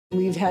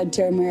We've had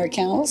Tarramara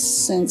Kennels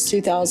since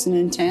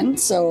 2010,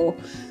 so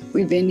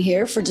we've been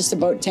here for just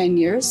about 10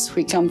 years.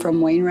 We come from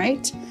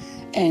Wainwright,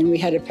 and we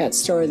had a pet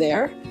store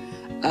there.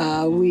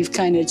 We've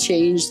kind of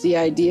changed the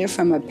idea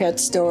from a pet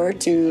store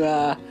to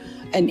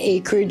an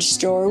acreage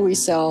store. We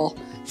sell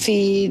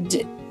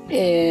feed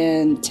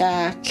and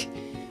tack,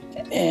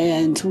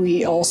 and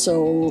we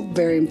also,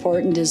 very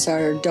important, is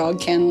our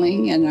dog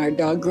kenneling and our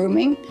dog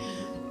grooming.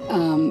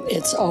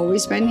 It's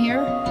always been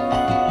here.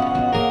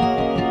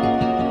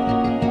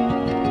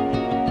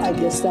 I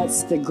guess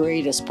that's the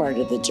greatest part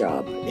of the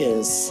job,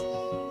 is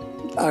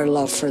our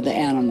love for the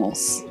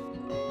animals.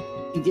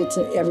 You get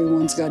to,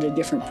 everyone's got a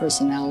different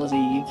personality.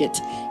 You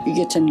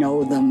get to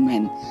know them,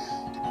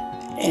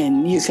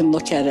 and you can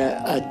look at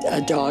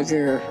a dog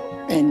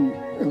and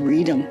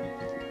read them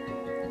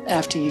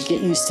after you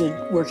get used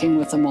to working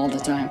with them all the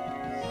time.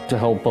 To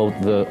help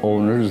out the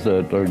owners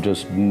that are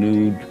just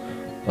new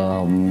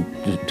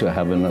to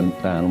having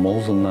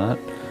animals and that,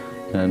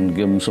 and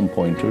give them some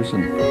pointers.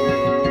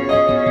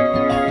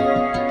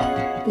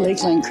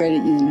 Lakeland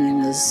Credit Union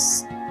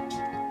is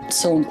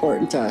so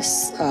important to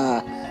us.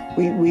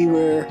 We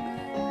were,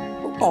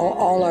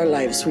 all our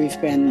lives, we've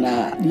been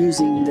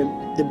using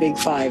the big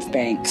five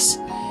banks.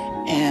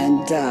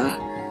 And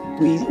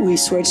we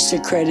switched to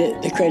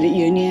the credit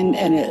union,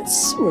 and it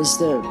was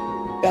the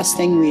best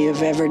thing we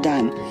have ever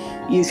done.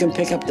 You can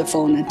pick up the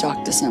phone and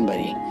talk to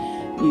somebody.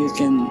 You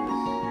can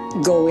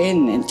go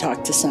in and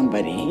talk to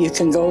somebody. You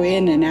can go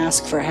in and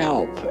ask for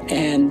help,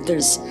 and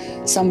there's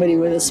somebody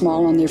with a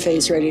smile on their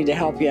face ready to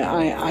help you.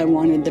 I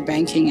wanted the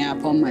banking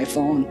app on my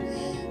phone,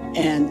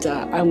 and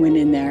I went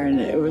in there, and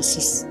it was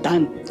just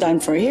done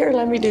for, here,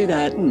 let me do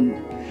that, and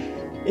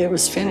it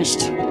was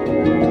finished.